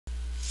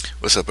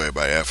What's up,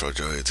 everybody? Afro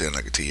Joe here, 10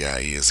 like a TIE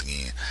is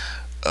again.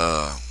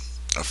 I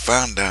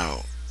found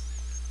out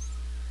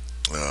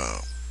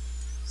uh,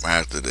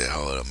 after that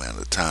whole man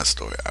the time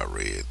story I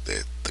read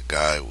that the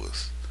guy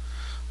was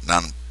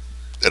non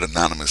that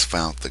Anonymous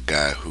found the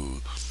guy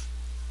who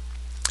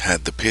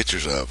had the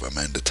pictures of him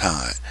and the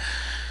time,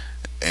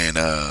 and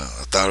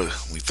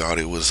we thought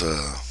it was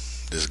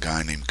this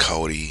guy named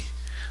Cody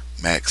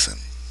Maxon,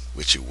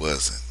 which it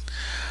wasn't,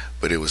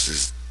 but it was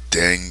this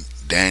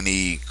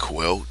Danny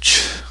Quake,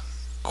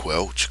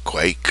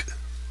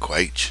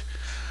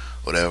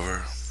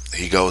 whatever.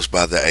 He goes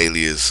by the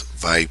alias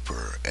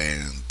Viper,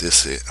 and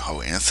this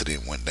whole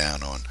incident went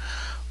down on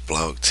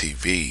Blog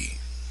TV.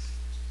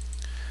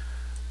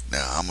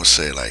 Now I'm gonna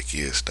say it like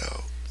this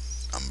though.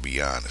 I'm gonna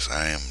be honest.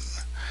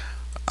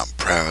 I'm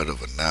proud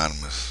of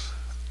Anonymous.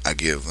 I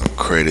give them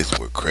credit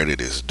where credit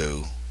is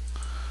due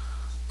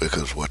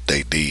because what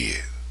they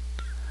did.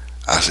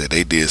 I said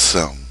they did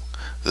something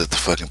that the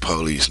fucking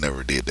police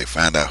never did. They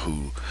found out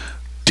who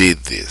did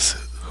this,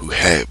 who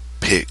had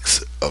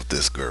pics of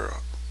this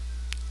girl.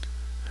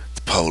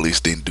 The police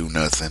didn't do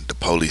nothing. The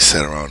police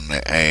sat around on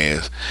their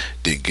ass,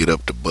 didn't get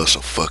up to bust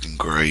a fucking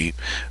grave.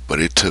 But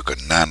it took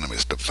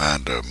Anonymous to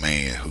find a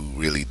man who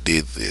really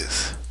did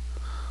this.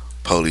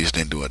 Police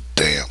didn't do a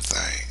damn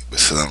thing, but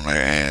sit on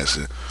their ass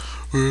and,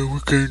 well, we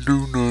can't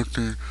do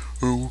nothing.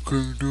 Oh, we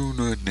can't do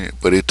nothing.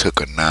 But it took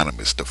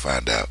Anonymous to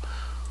find out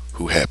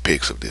who had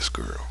pics of this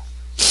girl.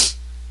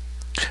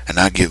 And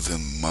I give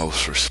them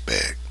most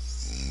respect.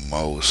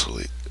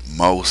 Mostly.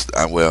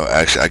 Well,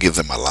 actually, I give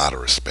them a lot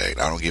of respect.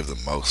 I don't give them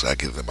most, I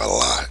give them a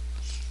lot.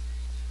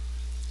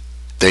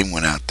 They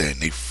went out there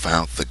and they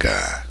found the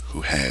guy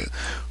who had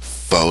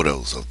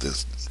photos of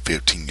this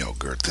 15-year-old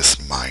girl,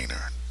 this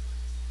minor.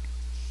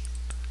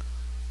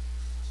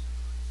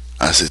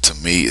 I said,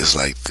 to me, it's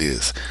like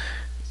this.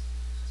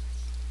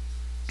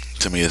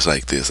 To me, it's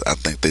like this. I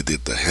think they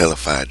did the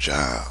hellified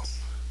job.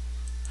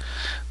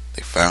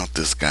 They found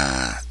this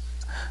guy.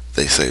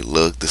 They say,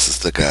 look, this is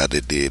the guy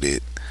that did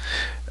it.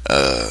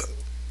 Uh,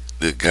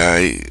 the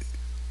guy,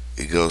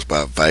 he goes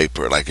by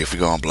Viper. Like if you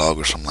go on blog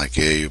or something like,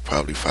 yeah, you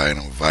probably find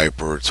him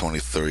Viper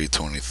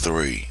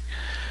 2323.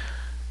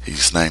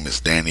 His name is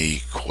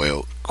Danny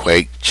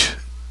Quake.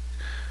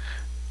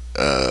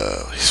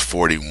 He's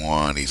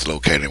 41. He's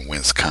located in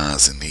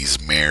Wisconsin.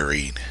 He's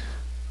married.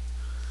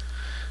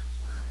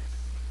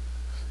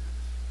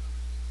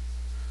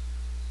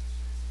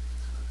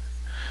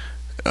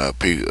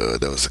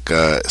 There was a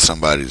guy.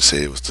 Somebody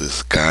said it was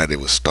this guy that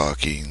was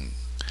stalking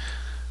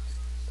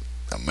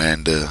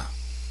Amanda.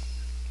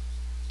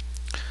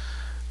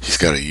 He's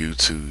got a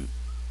YouTube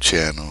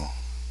channel,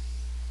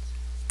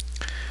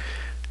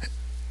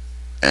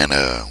 and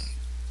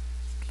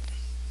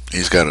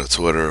he's got a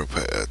Twitter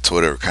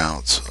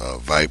account,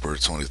 Viper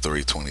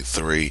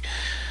 2323,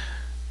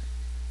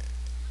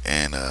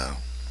 and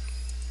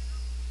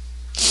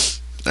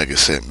like I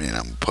said, man,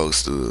 I'm gonna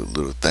post a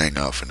little thing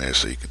off in there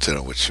so you can tell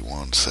him what you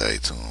want to say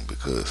to him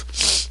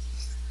because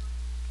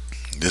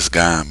this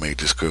guy made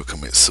this girl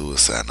commit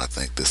suicide, and I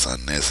think that's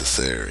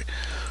unnecessary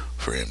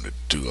for him to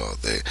do all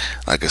that.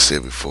 Like I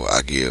said before,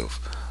 I give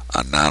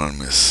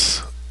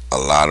Anonymous a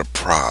lot of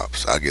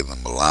props. I give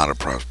them a lot of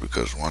props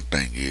because one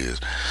thing is,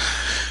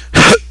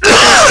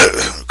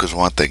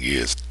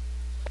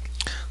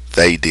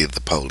 they did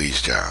the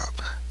police job.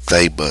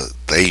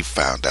 They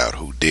found out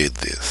who did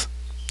this.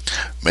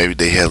 Maybe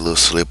they had a little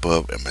slip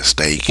up and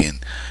mistaken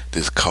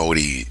this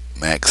Cody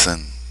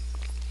Maxon,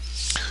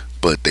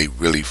 but they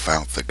really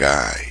found the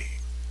guy,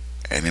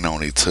 and it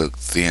only took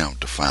them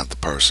to find the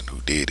person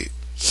who did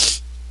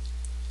it.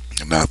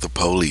 Not the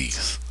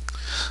police,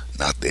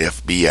 not the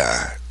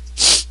FBI,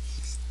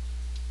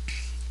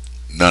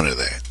 none of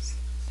that.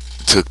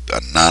 It took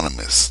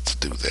Anonymous to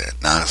do that.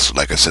 Now,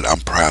 like I said,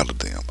 I'm proud of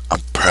them.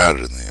 I'm proud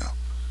of them.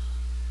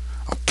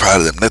 I'm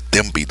proud of them. Let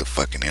them be the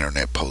fucking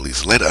internet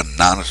police. Let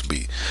Anonymous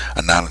be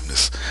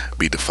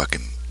the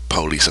fucking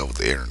police over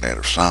the internet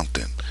or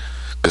something.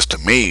 Because to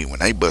me, when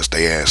they bust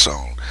their ass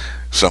on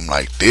something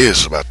like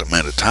this about the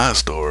Man of Time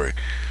story,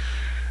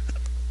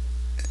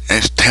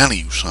 it's telling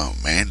you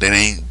something, man. That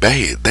ain't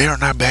bad. They are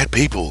not bad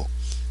people.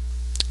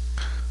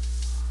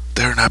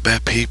 They're not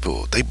bad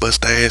people. They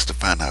bust their ass to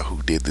find out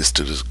who did this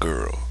to this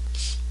girl,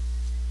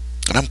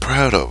 and I'm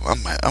proud of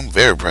them. I'm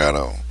very proud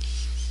of them.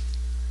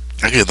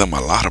 I give them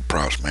a lot of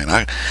props, man.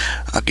 I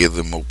give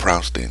them more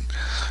props than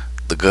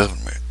the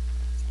government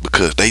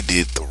because they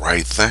did the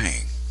right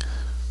thing.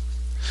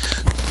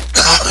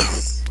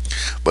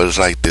 But it's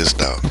like this,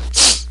 though.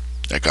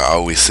 Like I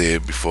always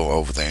said before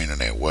over the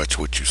internet, watch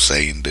what you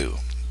say and do.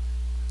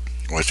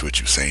 Watch what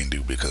you say and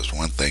do because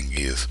one thing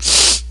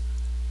is,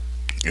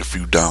 if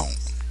you don't,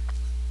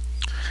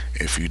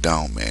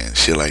 man,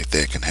 shit like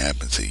that can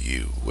happen to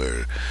you.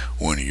 Where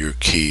one of your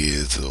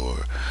kids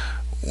or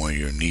one of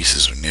your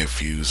nieces or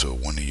nephews or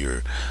one of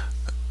your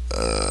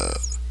uh,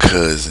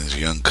 cousins,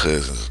 young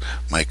cousins,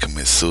 might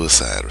commit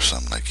suicide or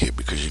something like that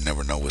because you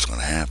never know what's going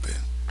to happen.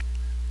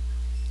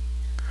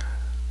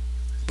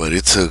 But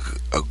it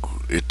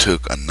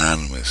took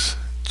Anonymous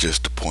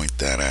just to point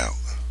that out.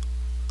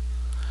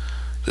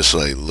 Just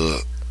like,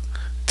 look,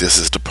 this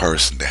is the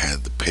person that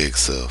had the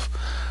pics of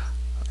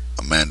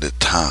Amanda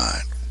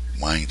Todd.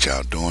 Why ain't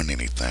y'all doing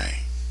anything?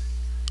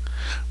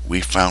 We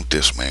found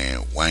this man.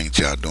 Why ain't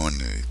y'all doing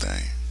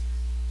anything?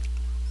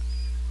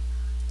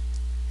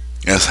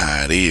 That's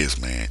how it is,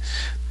 man.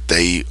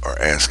 They are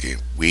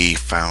asking, we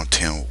found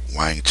him.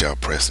 Why ain't y'all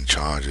pressing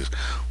charges?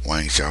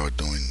 Why ain't y'all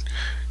doing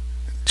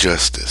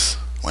justice?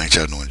 Why ain't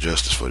y'all doing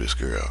justice for this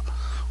girl?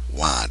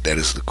 Why? That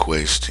is the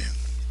question.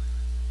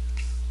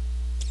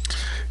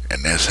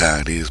 And that's how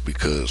it is,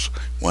 because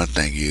one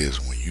thing is,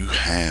 when you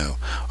have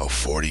a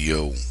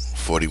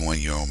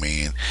 41-year-old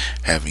man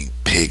having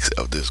pics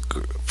of this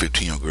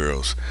 15-year-old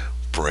girl's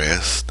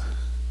breast,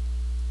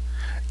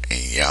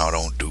 and y'all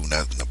don't do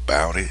nothing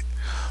about it,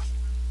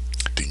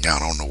 then y'all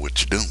don't know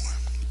what you're doing.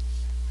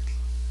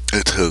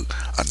 It took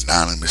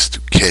Anonymous to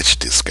catch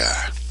this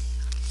guy.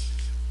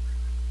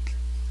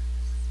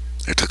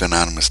 It took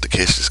Anonymous to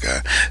catch this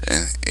guy,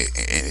 and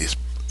it's.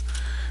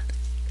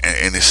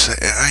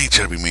 I ain't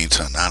trying to be mean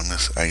to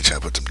Anonymous. I ain't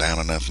trying to put them down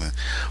or nothing,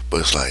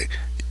 but it's like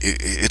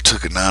it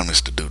took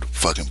Anonymous to do the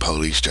fucking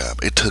police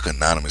job. It took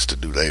Anonymous to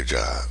do their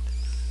job.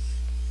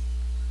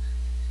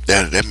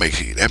 That makes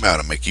you, that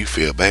ought to make you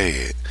feel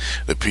bad.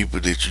 The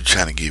people that you're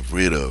trying to get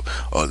rid of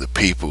are the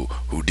people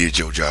who did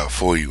your job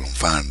for you and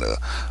find a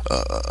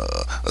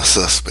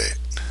suspect,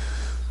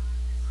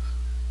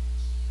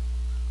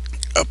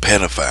 a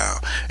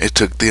pedophile. It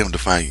took them to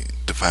find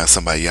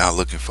somebody y'all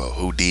looking for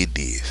who did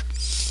this.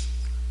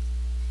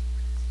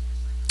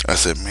 I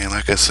said, man,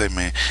 like I said,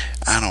 man,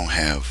 I don't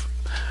have,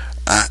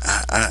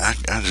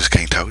 I just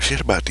can't talk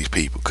shit about these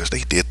people because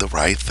they did the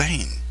right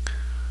thing.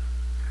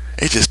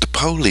 It's just the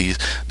police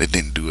that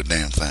didn't do a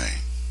damn thing.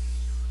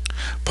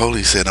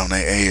 Police sat on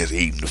their ass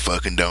eating the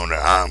fucking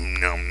donut.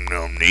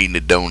 Eating the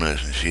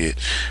donuts and shit.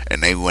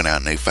 And they went out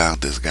and they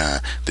found this guy,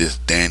 this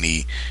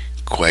Danny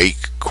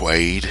Quaich,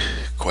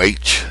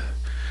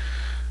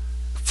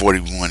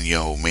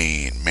 41-year-old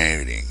man,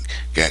 married and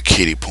got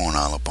kitty porn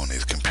all up on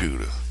his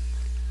computer.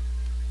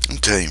 I'm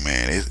telling you,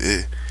 man,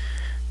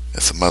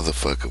 it's a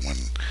motherfucker when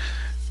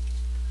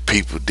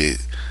people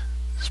that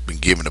has been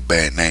given a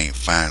bad name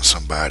find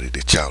somebody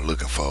that y'all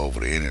looking for over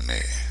the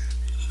internet.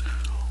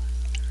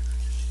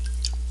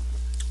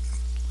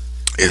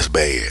 It's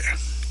bad.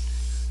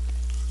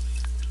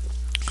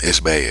 It's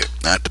bad.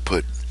 Not to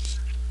put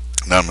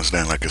Anonymous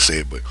down like I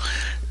said, but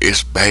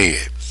it's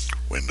bad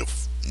when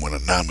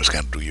Anonymous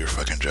got to do your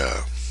fucking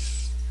job.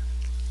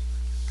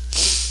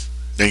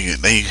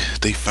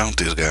 They found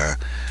this guy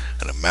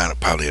in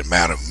probably a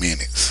matter of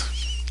minutes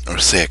or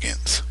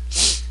seconds,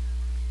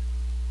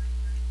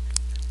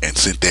 and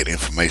sent that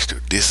information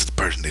to, this is the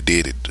person that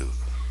did it, dude.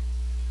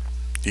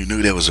 You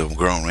knew there was a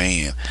grown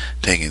man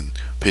taking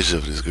pictures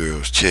of this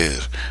girl's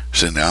chest,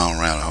 sitting there all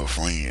around her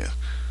friends.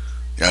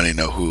 Y'all didn't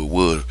know who it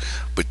was,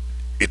 but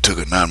it took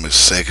Anonymous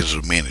seconds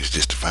or minutes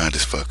just to find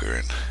this fucker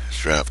and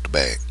strap the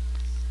back.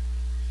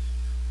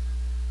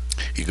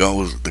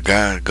 The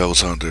guy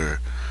goes under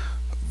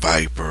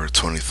Viper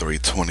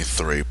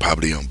 2323,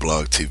 probably on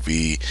Blog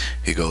TV.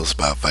 He goes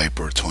by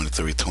Viper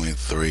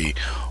 2323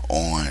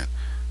 on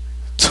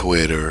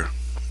Twitter.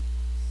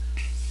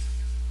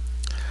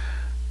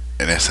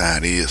 And that's how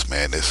it is,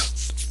 man.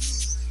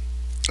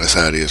 That's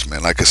how it is,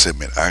 man. Like I said,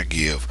 man, I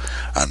give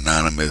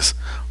Anonymous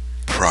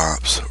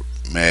props,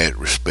 mad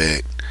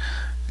respect.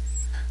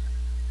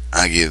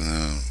 I give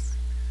them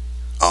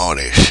all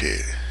that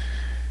shit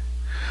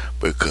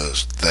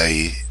because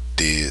they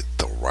did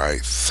the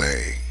right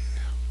thing.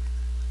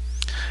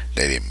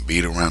 They didn't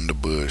beat around the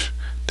bush.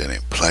 They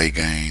didn't play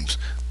games.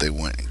 They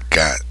went and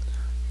got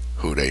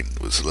who they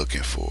was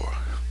looking for.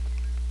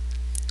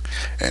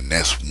 And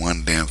that's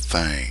one damn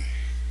thing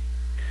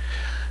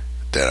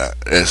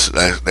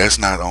that's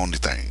not the only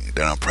thing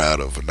that I'm proud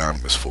of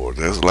Anonymous for.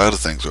 There's a lot of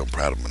things I'm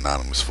proud of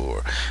Anonymous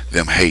for.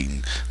 Them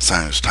hating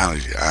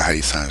Scientology. I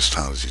hate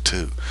Scientology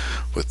too.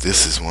 But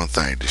this is one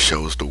thing that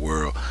shows the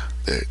world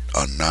that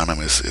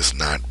Anonymous is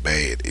not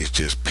bad. It's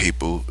just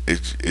people.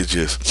 It's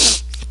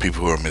just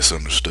people who are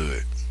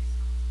misunderstood.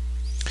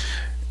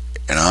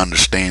 And I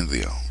understand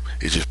them.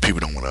 It's just people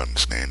don't want to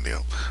understand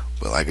them.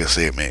 But like I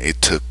said, man,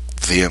 it took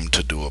them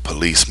to do a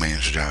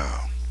policeman's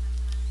job.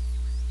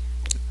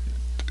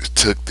 It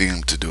took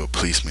them to do a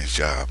policeman's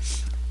job.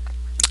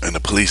 And the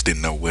police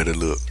didn't know where to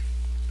look.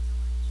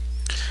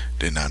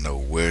 Did not know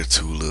where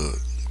to look.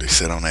 They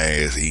sat on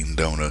their ass eating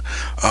donut.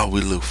 Oh,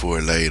 we look for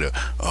it later.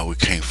 Oh, we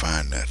can't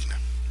find nothing.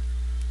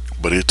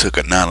 But it took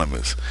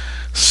Anonymous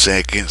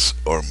seconds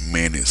or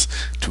minutes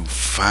to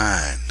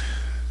find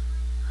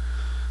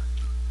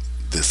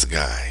this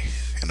guy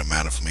in a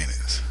matter of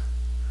minutes.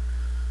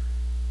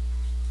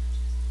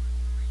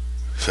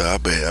 So I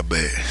bet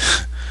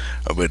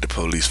the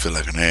police feel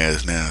like an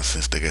ass now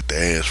since they got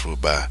their ass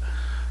whooped by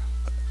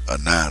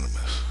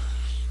Anonymous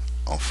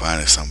on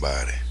finding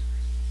somebody.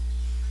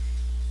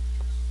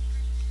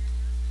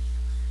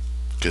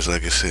 Just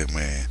like I said,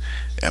 man,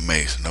 that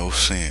makes no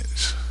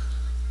sense.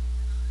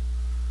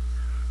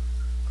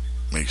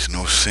 Makes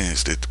no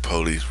sense that the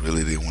police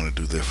really didn't want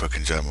to do their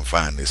fucking job and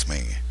find this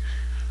man.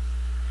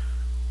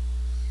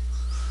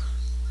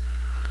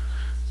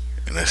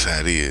 And that's how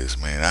it is,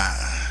 man.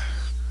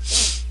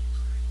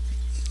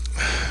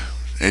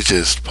 It's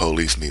just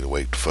police need to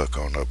wake the fuck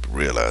on up and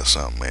realize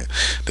something, man.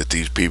 That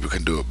these people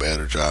can do a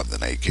better job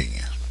than they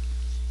can.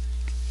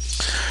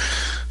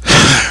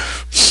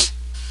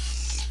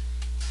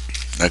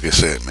 Like I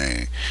said,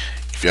 man,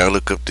 if y'all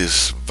look up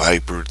this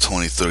Viper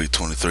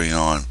 2323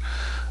 on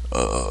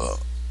uh,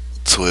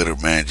 Twitter,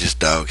 man, just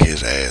dog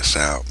his ass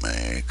out,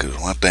 man. Because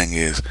one thing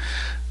is,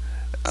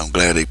 I'm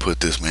glad they put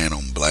this man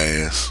on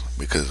blast.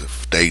 Because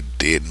if they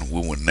didn't,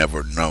 we would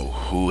never know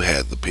who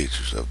had the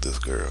pictures of this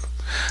girl.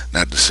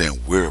 Not to say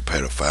we're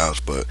pedophiles,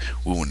 but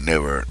we would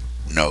never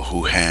know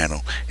who had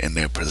them in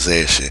their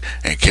possession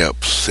and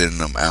kept sending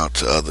them out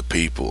to other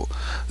people.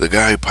 The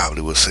guy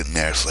probably was sitting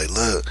there and say,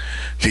 "Look,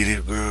 see this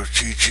girl,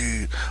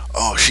 she,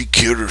 oh, she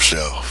killed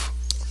herself.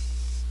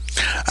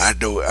 I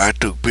know, I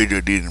took picture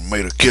of it and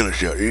made her kill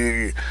herself."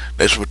 Yeah.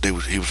 That's what he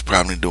was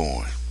probably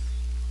doing,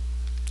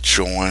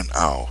 showing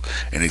off.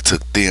 And he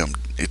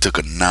took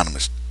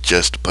Anonymous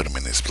just to put him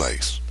in this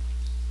place.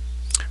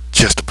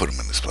 Just to put him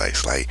in this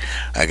place. Like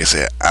I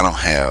said,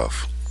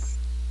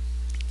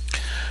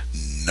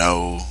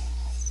 no,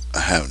 I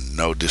have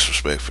no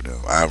disrespect for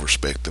them. I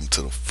respect them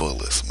to the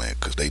fullest, man,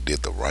 because they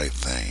did the right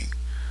thing.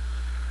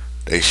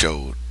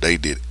 They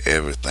did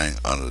everything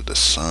under the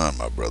sun,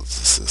 my brothers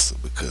and sisters,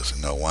 because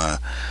you know why?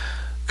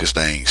 Because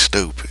they ain't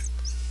stupid.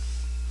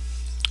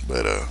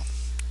 But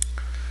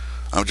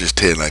I'm just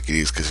telling like it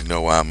is, because you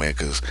know why, man?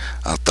 Because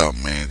I thought,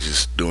 man,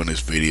 just doing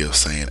this video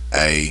saying,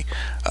 "Hey,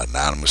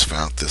 Anonymous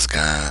found this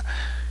guy.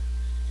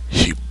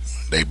 He,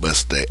 they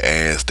busted their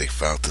ass. They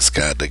found this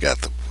guy. They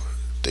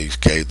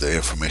gave the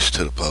information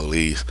to the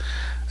police,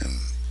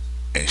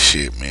 and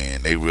shit,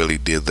 man. They really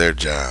did their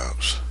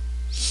jobs.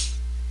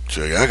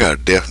 So y'all gotta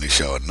definitely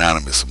show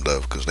Anonymous some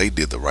love, because they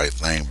did the right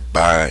thing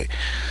by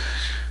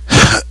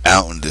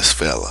outing this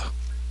fella.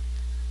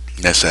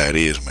 That's how it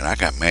is, man. I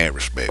got mad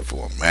respect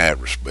for him. Mad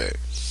respect.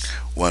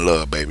 One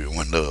love, baby.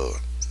 One love.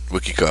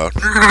 Wiki card.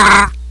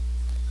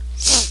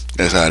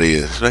 That's how it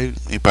is. So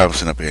he probably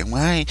sitting up here.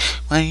 Why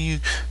are you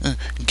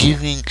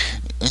giving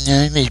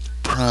Anonymous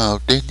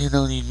props? They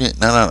don't even.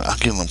 No. I'm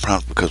giving them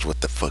props because what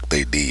the fuck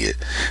they did.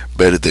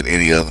 Better than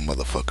any other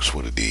motherfuckers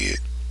would have did.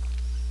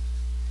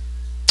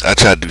 I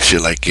try to do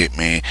shit like it,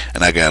 man,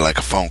 and I got like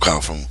a phone call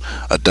from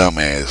a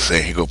dumbass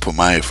saying he gonna put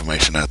my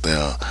information out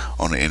there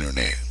on the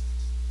internet.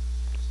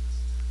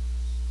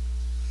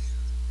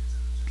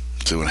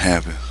 See what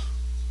happens?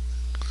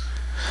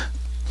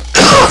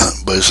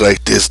 But it's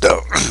like this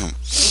though.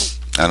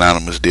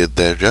 Anonymous did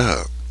their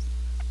job.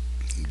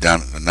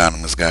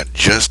 Anonymous got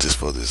justice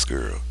for this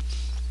girl.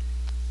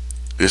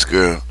 This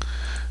girl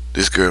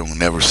will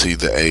never see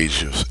the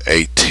age of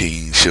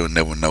 18. She'll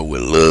never know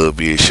what love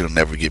is. She'll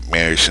never get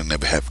married. She'll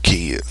never have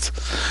kids.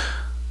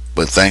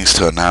 But thanks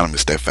to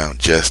Anonymous, they found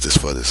justice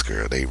for this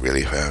girl. They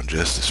really found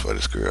justice for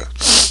this girl.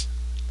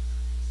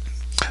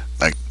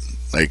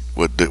 Like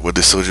what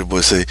the Soldier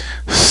Boy say?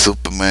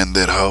 Superman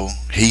that hoe.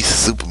 He's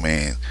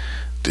Superman.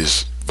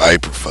 This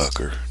Viper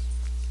fucker.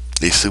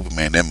 He's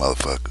Superman that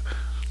motherfucker.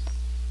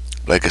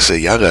 Like I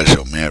said, y'all gotta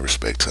show mad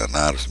respect to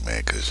Anonymous,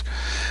 man. Cause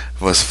if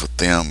it wasn't for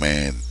them,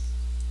 man,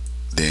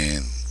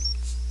 then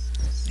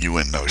you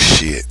wouldn't know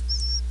shit.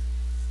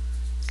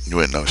 You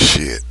wouldn't know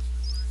shit.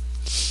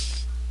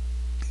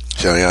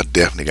 So y'all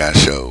definitely gotta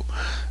show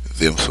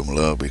them some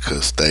love,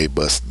 because they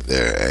busted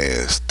their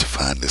ass to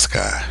find this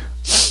guy.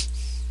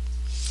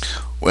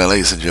 Well,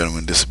 ladies and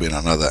gentlemen, this has been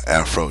another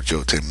Afro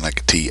Joe telling like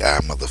a T.I.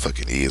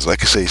 motherfucking is.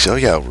 Like I say, show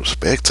y'all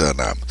respect to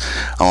Anonymous.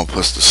 I'm gonna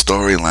post the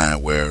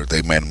storyline where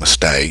they made a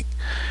mistake,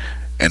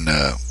 and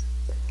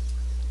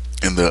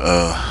in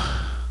the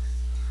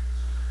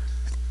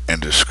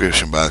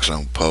description box,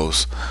 I'm gonna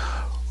post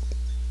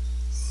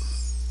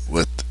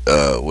what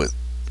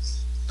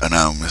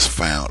Anonymous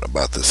found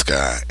about this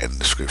guy in the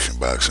description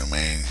box. I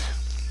mean,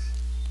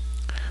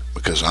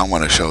 because I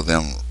want to show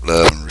them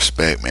love and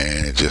respect,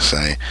 man, and just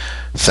say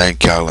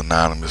thank y'all,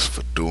 Anonymous,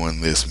 for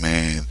doing this,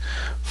 man,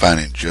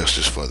 finding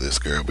justice for this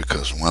girl.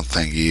 Because one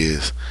thing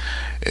is,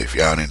 if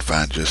y'all didn't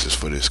find justice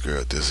for this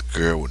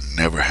girl would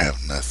never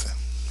have nothing.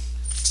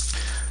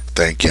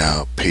 Thank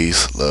y'all.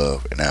 Peace,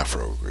 love, and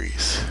Afro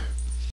Grease.